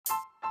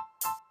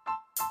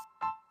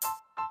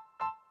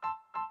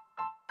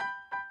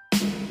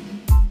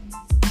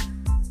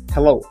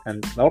Hello,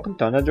 and welcome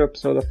to another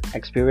episode of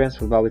Experience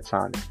Football with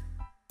Samir.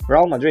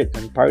 Real Madrid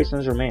and Paris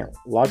Saint-Germain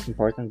lost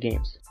important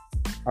games.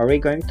 Are we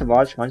going to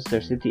watch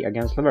Manchester City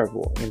against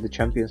Liverpool in the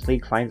Champions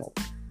League final?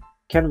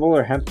 Can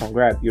Wolverhampton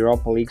grab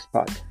Europa League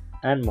spot?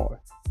 And more.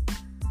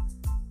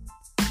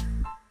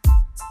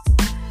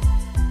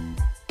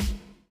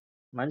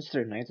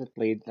 Manchester United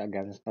played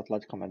against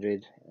Atletico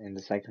Madrid in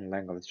the second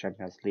leg of the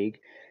Champions League,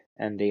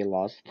 and they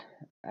lost.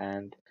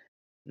 And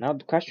now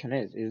the question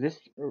is this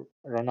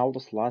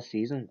Ronaldo's last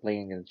season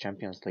playing in the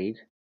Champions League?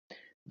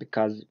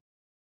 Because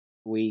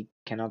we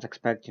cannot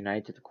expect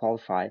United to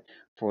qualify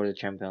for the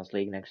Champions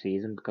League next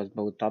season because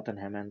both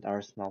Tottenham and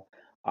Arsenal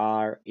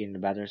are in a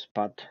better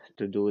spot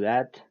to do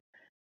that.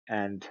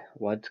 And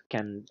what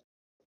can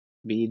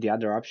be the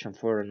other option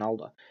for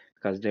Ronaldo?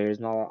 Because there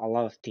is not a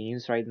lot of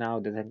teams right now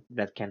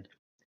that can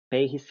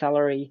pay his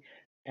salary,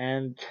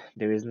 and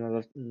there is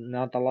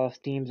not a lot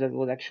of teams that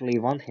would actually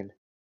want him,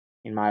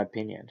 in my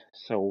opinion.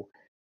 So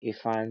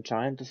if I'm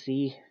trying to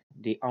see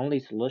the only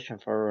solution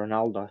for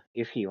Ronaldo,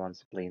 if he wants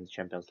to play in the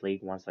Champions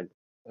League once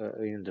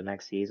in the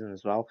next season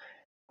as well,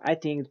 I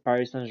think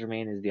Paris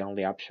Saint-Germain is the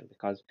only option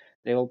because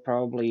they will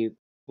probably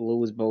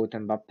lose both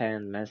Mbappe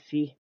and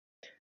Messi,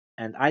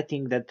 and I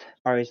think that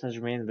Paris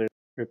Saint-Germain will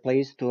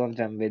replace two of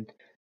them with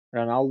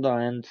Ronaldo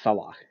and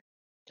Salah.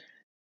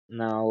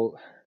 Now,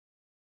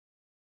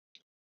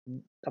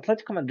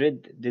 Atletico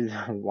Madrid did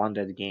won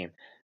that game,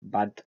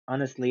 but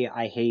honestly,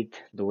 I hate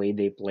the way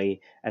they play,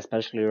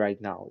 especially right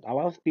now. A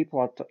lot of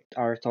people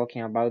are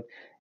talking about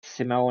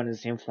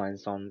Simeone's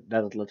influence on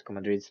that Atletico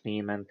Madrid's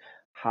team and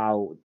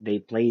how they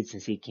played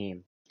since he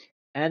came.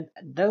 And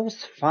that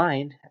was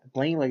fine.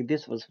 Playing like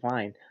this was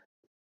fine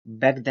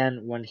back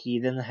then when he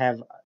didn't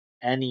have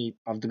any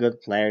of the good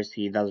players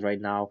he does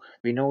right now.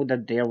 We know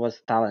that there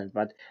was talent,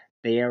 but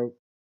there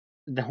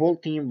the whole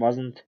team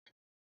wasn't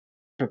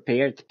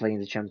prepared to play in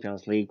the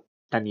Champions League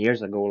 10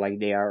 years ago like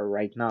they are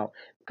right now.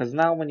 Because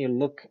now when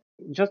you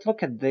just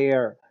look at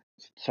their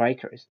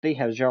strikers. They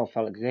have João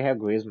Felix, they have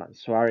Griezmann,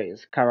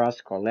 Suarez,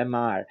 Carrasco,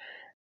 Lemar,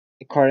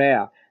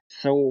 Correa.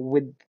 So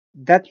with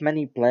that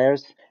many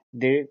players,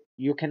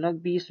 you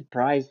cannot be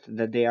surprised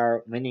that they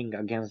are winning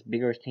against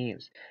bigger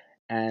teams.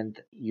 And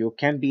you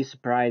can be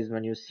surprised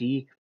when you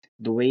see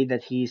the way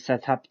that he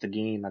set up the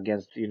game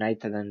against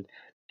United and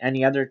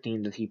any other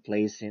team that he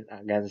plays in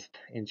against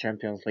in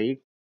Champions League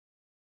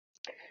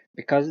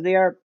because they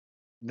are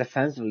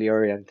defensively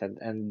oriented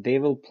and they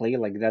will play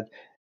like that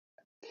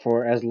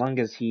for as long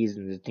as he is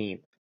in the team.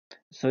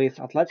 So if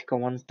Atletico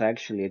wants to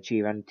actually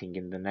achieve anything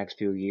in the next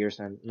few years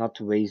and not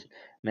to waste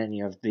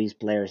many of these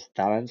players'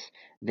 talents,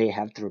 they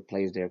have to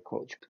replace their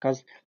coach.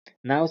 Because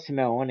now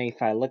Simeone,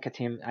 if I look at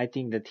him, I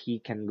think that he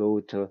can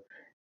go to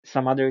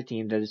some other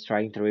team that is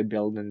trying to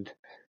rebuild and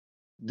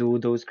do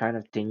those kind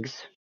of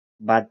things.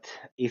 But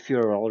if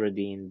you're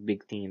already in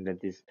big team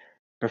that is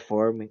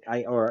performing,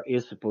 or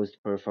is supposed to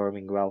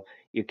performing well,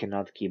 you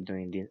cannot keep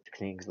doing these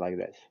things like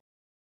this.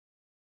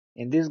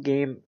 In this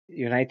game,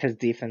 United's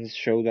defense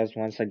showed us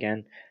once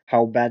again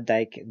how bad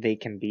they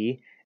can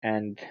be,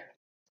 and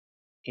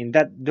in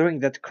that during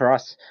that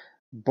cross,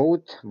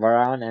 both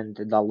Varane and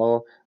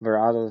Dalot were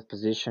out of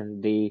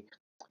position. They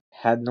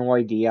had no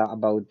idea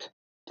about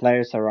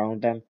players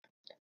around them,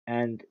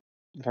 and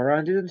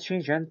Varane didn't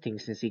change anything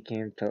since he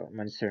came to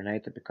Manchester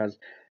United because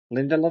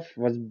Lindelof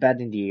was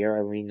bad in the air,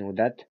 and we knew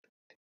that.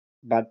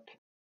 But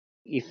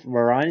if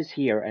Varane is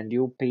here and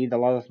you paid a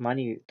lot of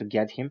money to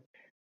get him,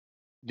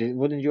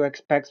 wouldn't you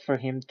expect for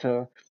him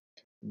to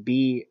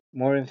be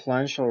more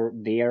influential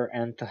there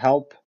and to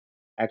help?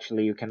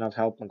 Actually, you cannot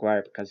help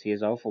Maguire because he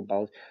is awful,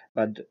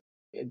 but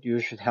you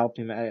should help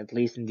him at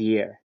least in the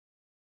air.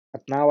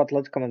 But now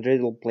Atletico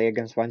Madrid will play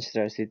against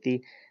Manchester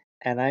City,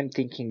 and I'm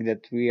thinking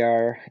that we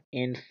are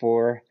in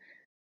for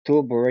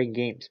two boring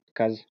games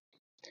because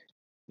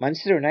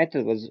Manchester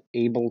United was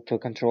able to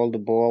control the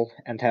ball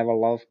and have a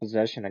lot of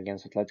possession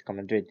against Atletico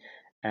Madrid.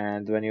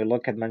 And when you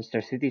look at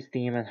Manchester City's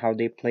team and how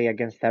they play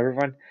against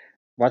everyone,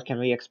 what can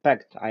we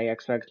expect? I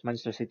expect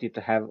Manchester City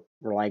to have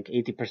like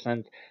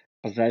 80%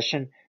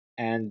 possession,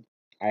 and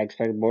I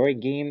expect boring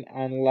game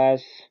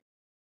unless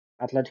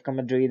Atletico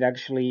Madrid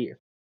actually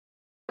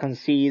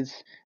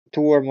concedes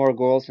two or more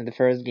goals in the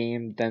first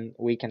game, then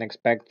we can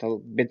expect a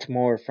bit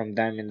more from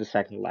them in the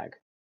second leg.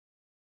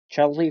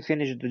 Chelsea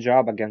finished the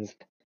job against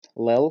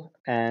Lille,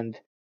 and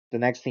the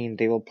next team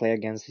they will play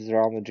against is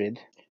Real Madrid.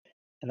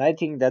 And I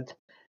think that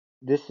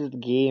this is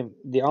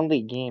the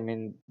only game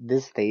in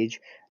this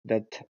stage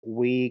that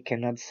we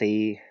cannot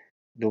say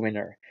the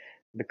winner,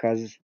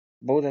 because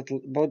both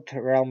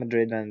Real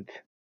Madrid and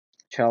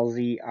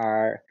Chelsea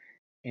are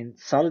in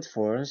solid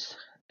forms,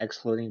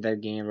 excluding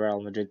that game Real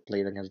Madrid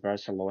played against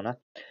Barcelona.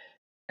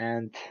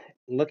 And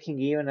looking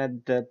even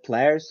at the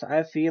players,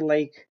 I feel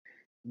like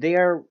they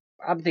are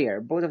up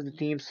there. Both of the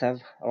teams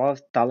have a lot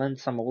of talent,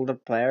 some older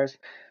players.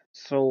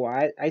 So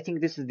I think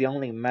this is the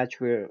only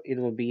match where it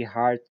will be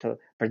hard to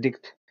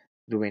predict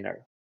the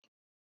winner.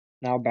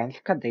 Now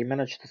Benfica, they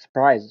managed to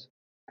surprise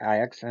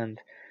Ajax and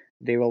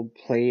they will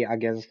play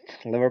against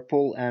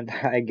Liverpool and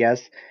I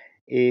guess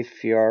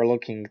if you're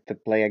looking to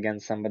play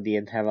against somebody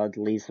and have at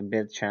least a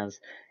bit chance,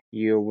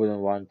 you wouldn't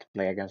want to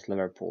play against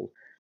Liverpool.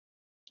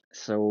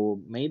 So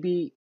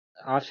maybe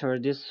after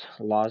this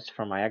loss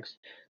from Ajax,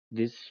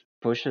 this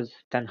pushes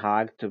Ten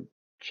Hag to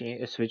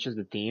switches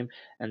the team,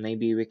 and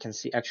maybe we can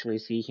see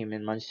him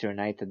in Manchester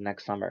United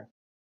next summer.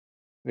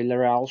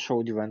 Villarreal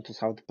showed Juventus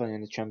how to play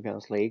in the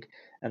Champions League,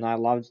 and I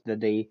loved that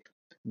they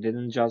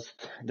didn't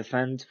just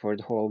defend for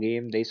the whole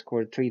game. They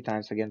scored three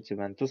times against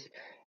Juventus,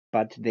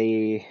 but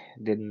they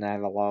didn't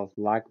have a lot of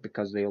luck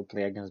because they will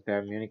play against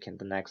Bayern Munich in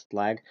the next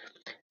leg.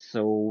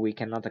 So we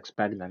cannot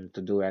expect them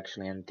to do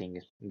actually anything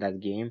in that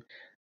game.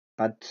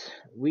 But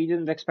we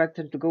didn't expect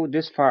them to go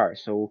this far,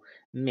 so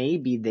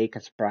maybe they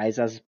can surprise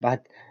us.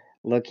 But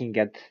looking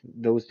at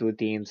those two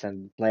teams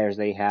and players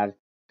they have,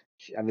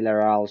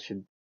 Villarreal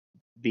should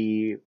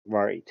be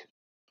worried.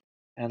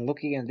 And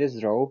looking at this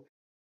draw,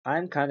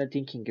 I'm kind of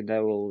thinking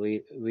that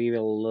we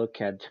will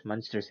look at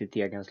Manchester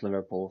City against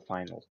Liverpool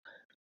final.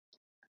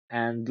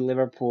 And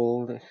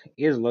Liverpool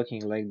is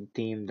looking like the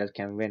team that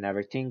can win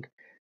everything,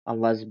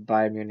 unless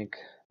Bayern Munich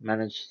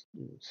manages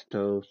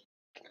to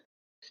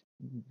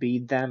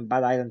beat them.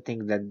 But I don't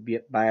think that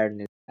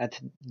Bayern is at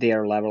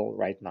their level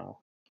right now.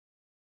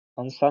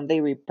 On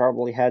Sunday, we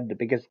probably had the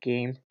biggest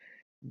game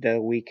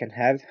that we can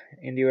have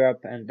in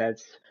Europe, and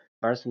that's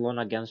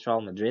Barcelona against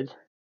Real Madrid.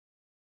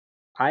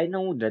 I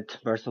know that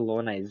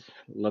Barcelona is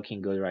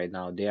looking good right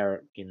now. They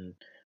are in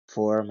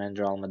form, and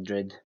Real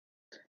Madrid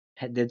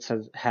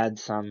had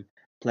some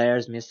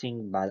players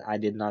missing, but I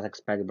did not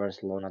expect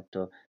Barcelona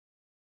to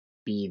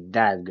be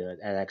that good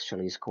and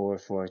actually score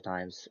four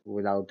times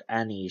without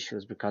any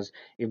issues. Because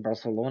if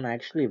Barcelona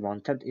actually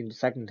wanted in the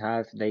second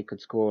half, they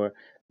could score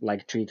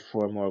like three to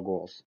four more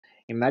goals.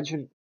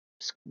 Imagine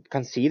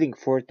conceding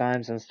four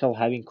times and still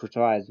having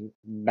Courtois as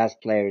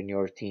best player in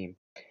your team.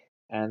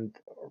 And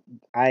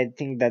I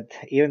think that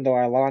even though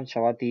I love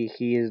Ancelotti,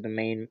 he is the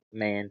main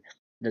man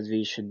that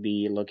we should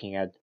be looking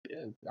at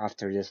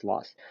after this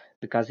loss,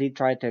 because he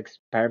tried to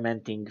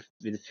experimenting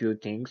with a few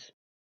things.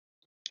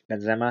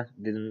 Benzema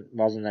didn't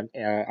wasn't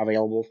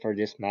available for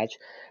this match,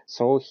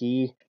 so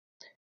he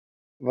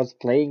was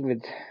playing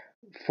with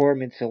four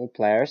midfield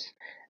players,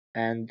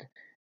 and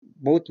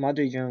both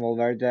Madrid and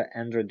Valverde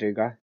and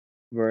Rodrigo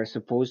were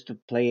supposed to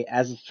play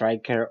as a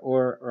striker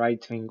or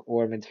right wing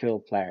or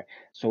midfield player.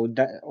 So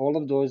that all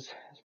of those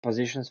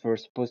positions were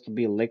supposed to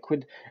be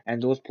liquid,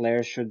 and those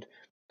players should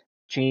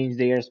change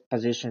their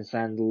positions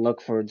and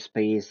look for the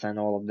space and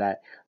all of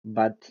that.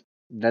 But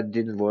that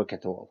didn't work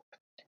at all.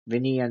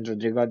 Vinny and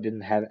Rodrigo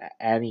didn't have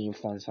any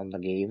influence on the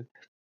game,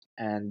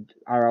 and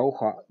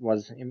Araujo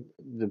was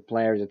the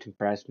player that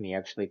impressed me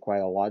actually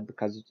quite a lot,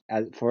 because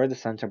for the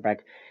center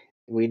back,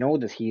 we know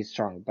that he is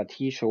strong, but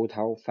he showed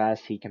how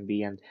fast he can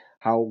be and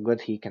how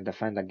good he can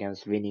defend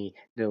against Vinny.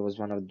 That was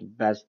one of the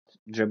best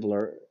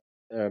dribbler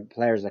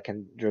players that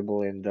can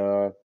dribble in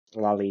the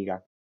La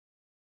Liga.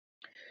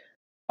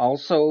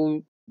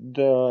 Also,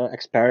 the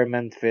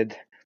experiment with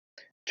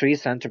three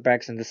center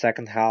backs in the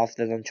second half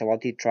that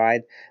Ancelotti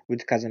tried,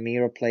 with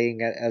Casemiro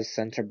playing as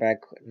center back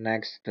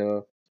next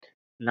to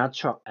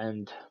Nacho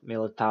and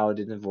Militao,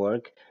 didn't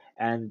work,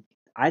 and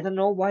I don't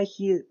know why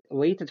he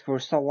waited for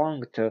so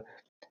long to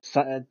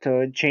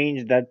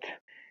change that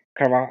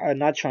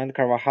Nacho and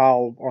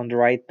Carvajal on the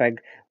right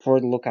peg for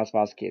Lucas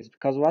Vasquez,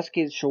 because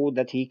Vasquez showed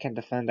that he can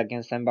defend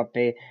against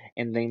Mbappe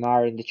and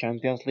Neymar in the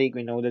Champions League.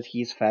 We know that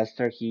he's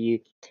faster.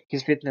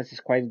 His fitness is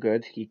quite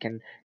good. He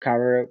can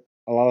cover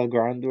a lot of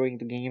ground during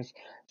the games.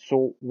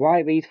 So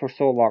why wait for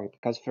so long?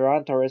 Because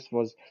Ferran Torres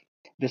was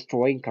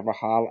destroying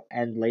Carvajal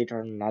and later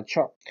on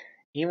Nacho.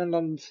 Even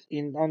on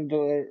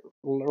the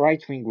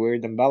right wing where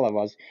Dembele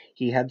was,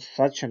 he had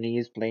such an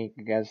ease playing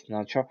against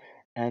Nacho,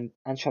 and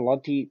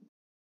Ancelotti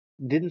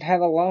didn't have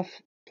a lot of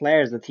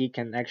players that he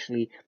can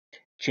actually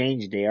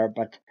change there,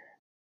 but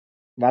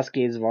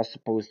Vasquez was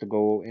supposed to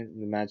go in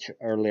the match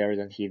earlier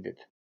than he did.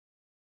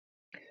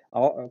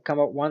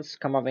 Once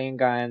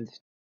Camavinga and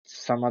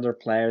some other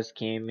players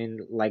came in,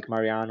 like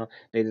Mariano,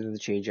 they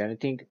didn't change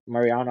anything.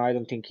 Mariano, I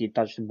don't think he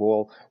touched the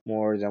ball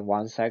more than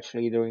once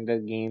actually during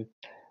that game.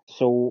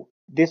 So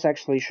this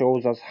actually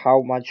shows us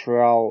how much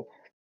Real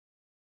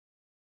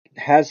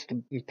has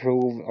to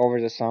improve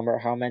over the summer,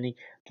 how many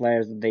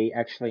players they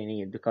actually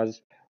need.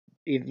 Because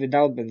if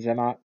without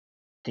Benzema,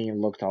 team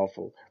looked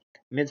awful.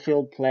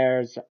 Midfield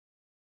players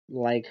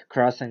like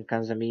Kroos and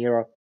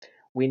Casemiro,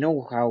 we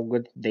know how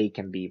good they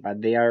can be,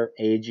 but they are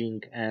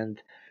aging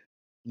and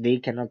they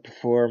cannot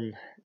perform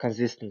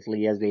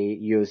consistently as they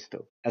used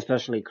to,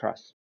 especially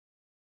Kroos.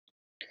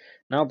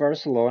 Now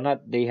Barcelona,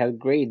 they had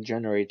great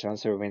January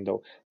transfer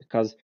window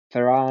because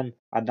Ferran,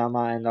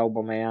 Adama, and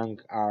Aubameyang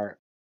are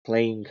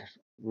playing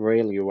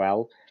really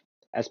well,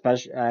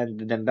 especially, and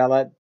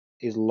Dembele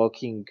is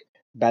looking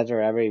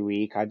better every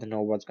week. I don't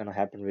know what's gonna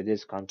happen with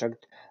his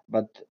contract,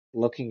 but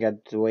looking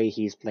at the way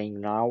he's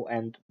playing now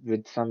and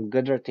with some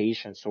good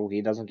rotation, so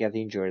he doesn't get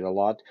injured a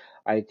lot,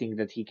 I think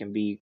that he can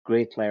be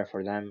great player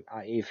for them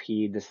if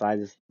he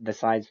decides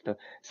to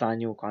sign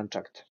new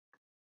contract.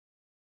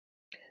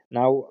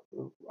 Now,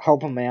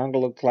 Aubameyang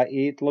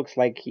looks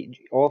like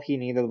all he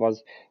needed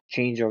was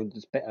change of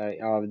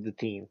of the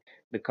team,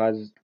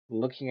 because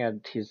looking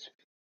at his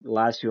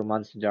last few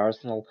months in the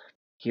Arsenal,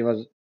 he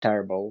was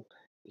terrible.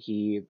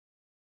 He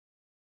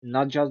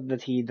Not just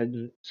that he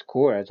didn't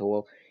score at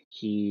all,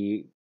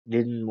 he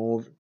didn't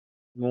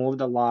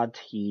moved a lot.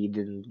 He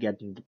didn't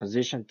get into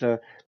position to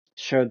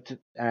shoot,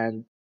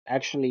 and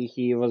actually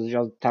he was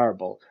just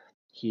terrible.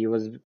 He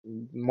was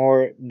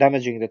more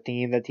damaging the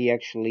team that he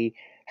actually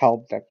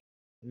helped them.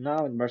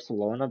 Now in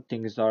Barcelona,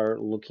 things are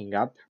looking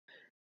up,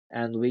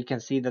 and we can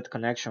see that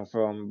connection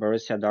from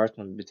Borussia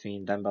Dortmund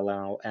between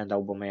Dembele and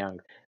Aubameyang.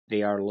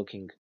 They are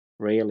looking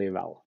really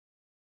well.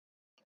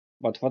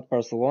 But what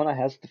Barcelona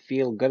has to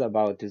feel good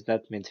about is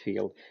that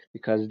midfield,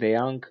 because De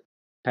Jong,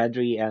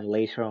 Pedri, and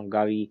later on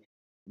Gavi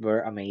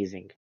were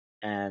amazing,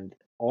 and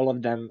all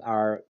of them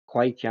are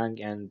quite young,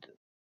 and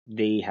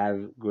they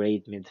have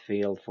great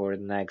midfield for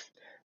the next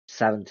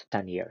 7 to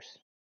 10 years.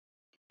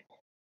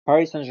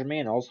 Paris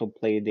Saint-Germain also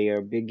played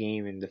their big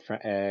game in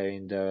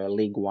in the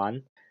League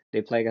One.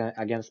 They played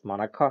against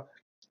Monaco.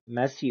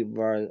 Messi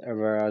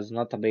was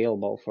not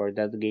available for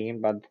that game,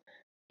 but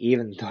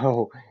even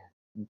though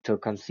to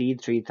concede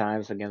 3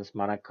 times against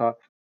Monaco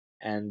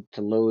and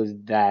to lose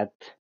that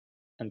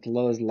and to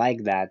lose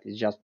like that is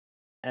just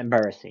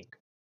embarrassing.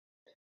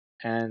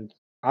 And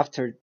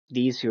after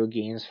these few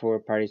games for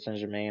Paris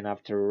Saint-Germain,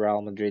 after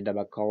Real Madrid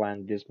debacle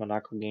and this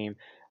Monaco game,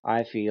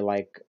 I feel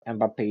like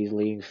Mbappe is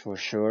leading for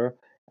sure,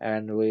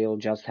 and we'll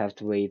just have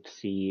to wait to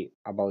see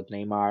about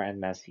Neymar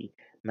and Messi.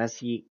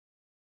 Messi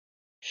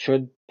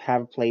should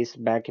have a place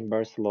back in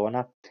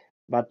Barcelona,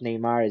 but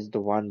Neymar is the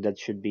one that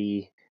should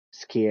be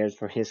scared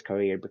for his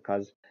career,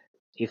 because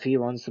if he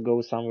wants to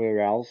go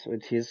somewhere else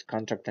with his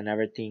contract and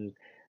everything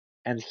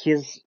and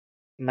his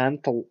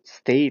mental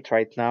state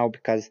right now,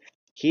 because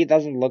he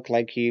doesn't look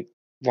like he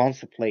wants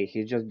to play.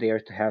 He's just there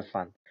to have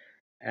fun.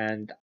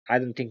 And I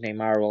don't think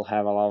Neymar will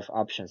have a lot of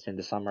options in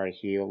the summer if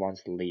he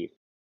wants to leave.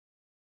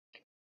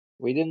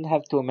 We didn't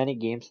have too many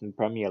games in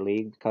Premier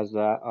League because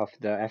of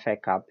the FA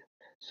Cup,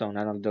 so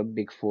none of the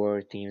big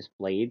four teams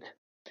played.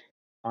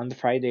 On the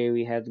Friday,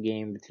 we had a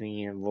game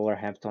between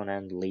Wolverhampton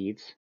and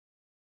Leeds,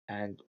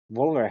 and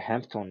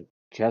Wolverhampton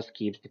just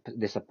keeps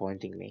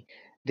disappointing me.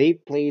 They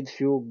played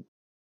few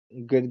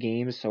good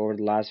games over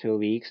the last few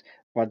weeks,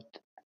 but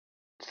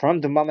from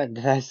the moment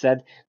that I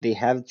said they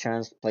have a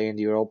chance to play in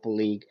the Europa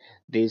League,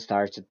 they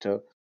started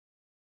to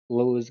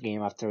lose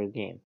game after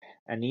game.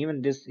 And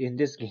even this in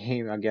this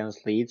game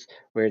against Leeds,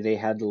 where they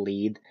had the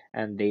lead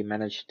and they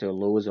managed to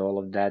lose all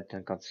of that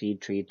and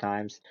concede 3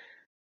 times,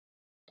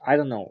 I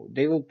don't know.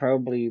 They will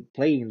probably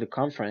play in the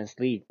Conference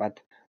League, but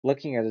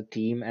looking at the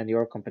team and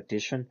your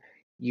competition,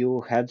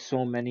 you had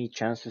so many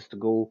chances to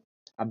go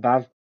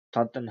above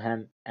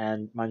Tottenham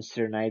and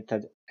Manchester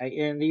United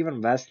and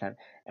even West Ham,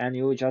 and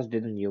you just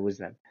didn't use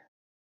them.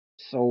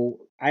 So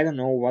I don't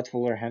know what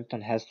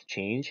Wolverhampton has to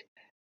change.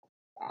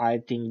 I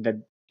think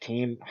the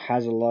team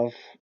has a lot of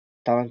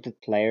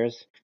talented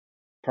players.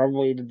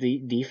 Probably the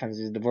defense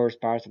is the worst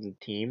part of the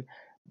team,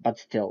 but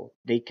still,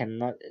 they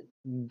cannot.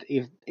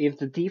 If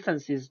the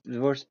defense is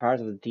the worst part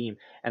of the team,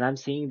 and I'm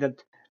seeing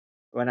that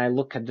when I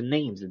look at the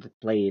names that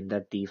play in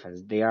that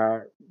defense,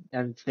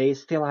 they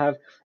still have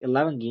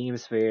 11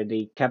 games where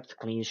they kept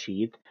clean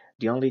sheet.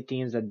 The only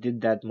teams that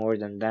did that more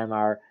than them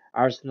are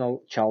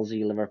Arsenal,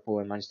 Chelsea, Liverpool,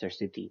 and Manchester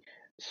City.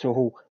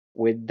 So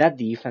with that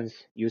defense,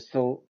 you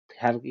still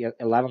have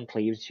 11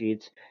 clean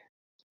sheets,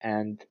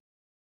 and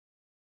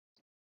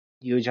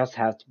you just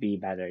have to be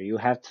better. You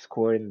have to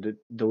score in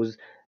those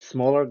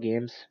smaller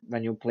games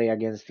when you play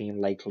against teams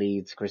like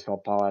Leeds, Crystal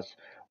Palace,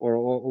 or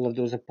all of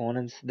those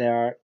opponents that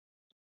are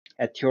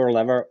at your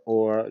level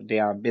or they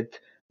are a bit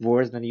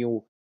worse than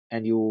you,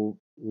 and you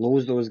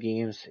lose those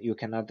games. You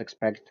cannot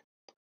expect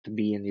to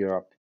be in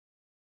Europe.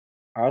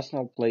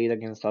 Arsenal played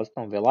against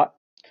Aston Villa,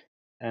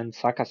 and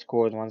Saka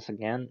scored once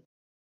again.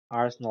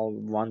 Arsenal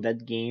won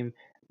that game,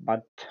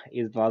 but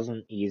it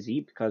wasn't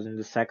easy because in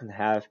the second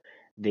half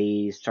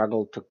they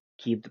struggled to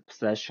keep the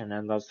possession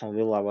and Aston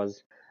Villa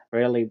was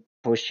really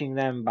pushing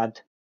them,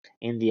 but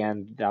in the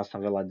end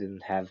Aston Villa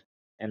didn't have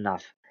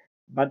enough.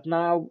 But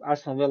now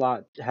Aston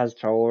Villa has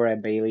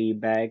Traore, Bailey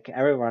back.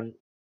 Everyone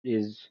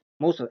is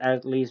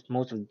at least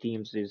most of the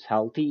teams is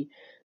healthy,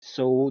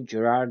 so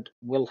Gerrard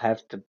will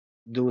have to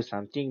do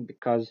something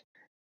because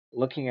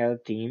looking at a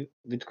team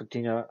with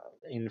Coutinho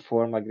in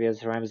form like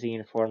this, Ramsey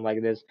in form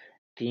like this,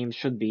 team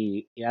should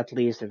be at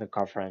least in the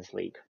Conference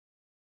League.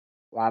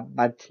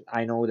 But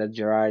I know that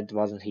Gerard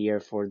wasn't here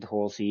for the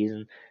whole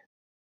season,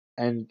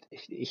 and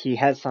he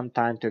had some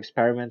time to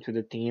experiment with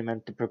the team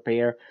and to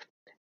prepare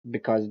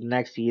because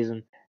next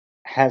season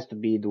has to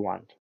be the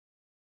one.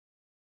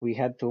 We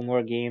had 2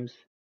 more games.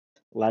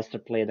 Leicester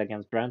played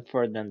against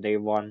Brentford and they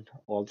won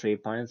all 3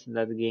 points in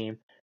that game.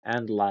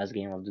 And the last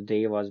game of the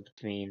day was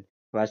between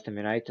West Ham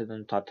United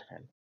and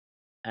Tottenham.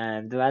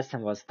 And the West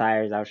Ham was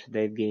tired after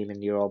that game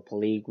in the Europa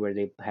League where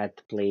they had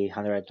to play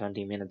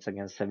 120 minutes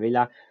against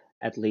Sevilla.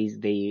 At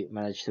least they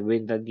managed to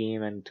win that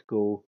game and to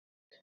go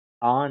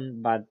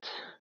on, but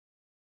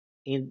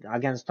in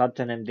against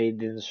Tottenham they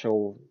didn't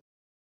show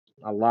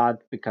a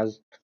lot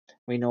because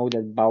we know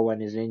that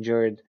Bowen is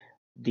injured.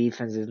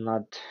 Defense is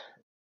not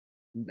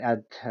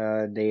at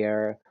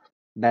their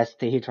best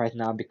state right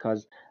now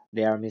because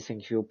they are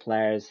missing few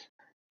players,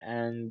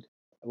 and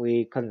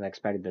we couldn't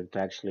expect them to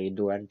actually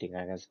do anything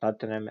against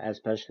Tottenham,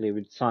 especially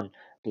with Son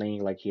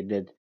playing like he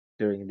did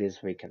during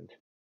this weekend.